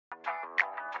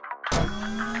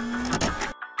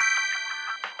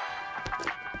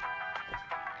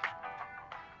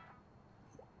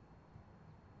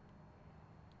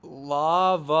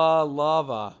Lava,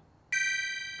 lava.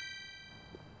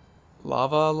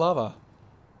 Lava, lava.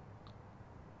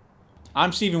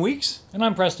 I'm Stephen Weeks. And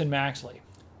I'm Preston Maxley.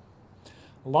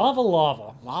 Lava,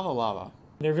 lava. Lava, lava.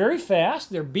 They're very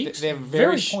fast. Their beaks They have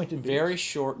very pointed. very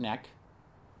short neck.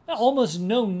 Almost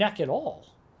no neck at all.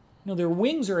 You know, their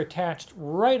wings are attached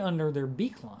right under their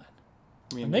beak line.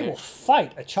 I mean, And they will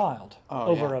fight a child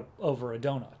over a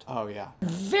donut. Oh, yeah.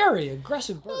 Very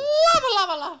aggressive birds. Lava,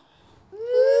 lava, lava.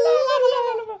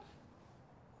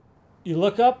 You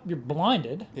look up, you're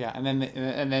blinded. Yeah, and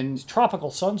then It's tropical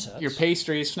sunsets. your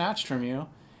pastry is snatched from you,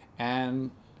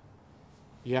 and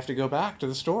you have to go back to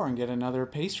the store and get another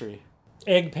pastry.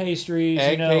 Egg pastries,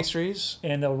 Pastries.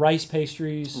 and the rice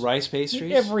pastries. Rice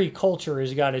pastries. Every culture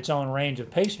has got its own range of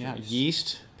pastries. Yeah,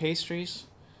 yeast pastries.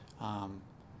 The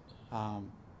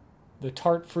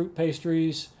tart fruit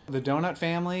pastries. The donut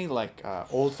family, like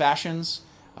old fashions,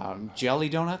 jelly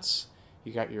donuts.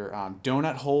 You got your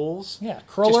donut holes. Yeah,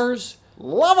 crullers.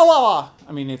 Lava lava.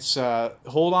 I mean, it's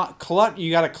hold on, clutch.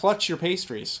 You got to clutch your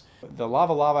pastries. The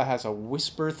lava lava has a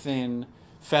whisper thin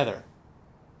feather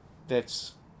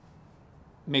that's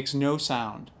makes no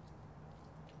sound.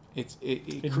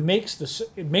 It makes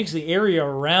the area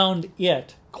around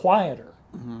it quieter.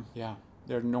 Yeah,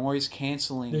 they're noise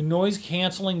canceling. They're noise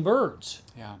canceling birds.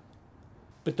 Yeah,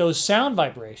 but those sound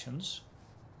vibrations,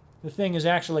 the thing is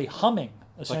actually humming.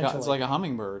 Essentially, it's like a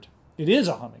hummingbird. It is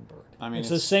a hummingbird. I mean, it's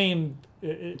the same.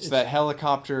 It's that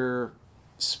helicopter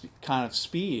kind of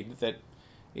speed that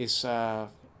is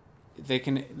they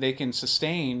can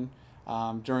sustain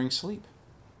during sleep.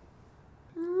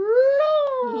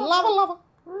 Lava, lava.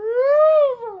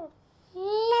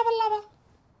 Lava, lava.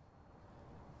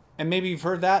 And maybe you've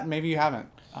heard that, maybe you haven't.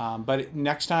 But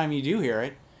next time you do hear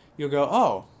it, you'll go,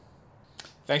 oh,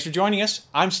 thanks for joining us.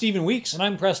 I'm Stephen Weeks. And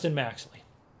I'm Preston Maxley.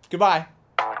 Goodbye.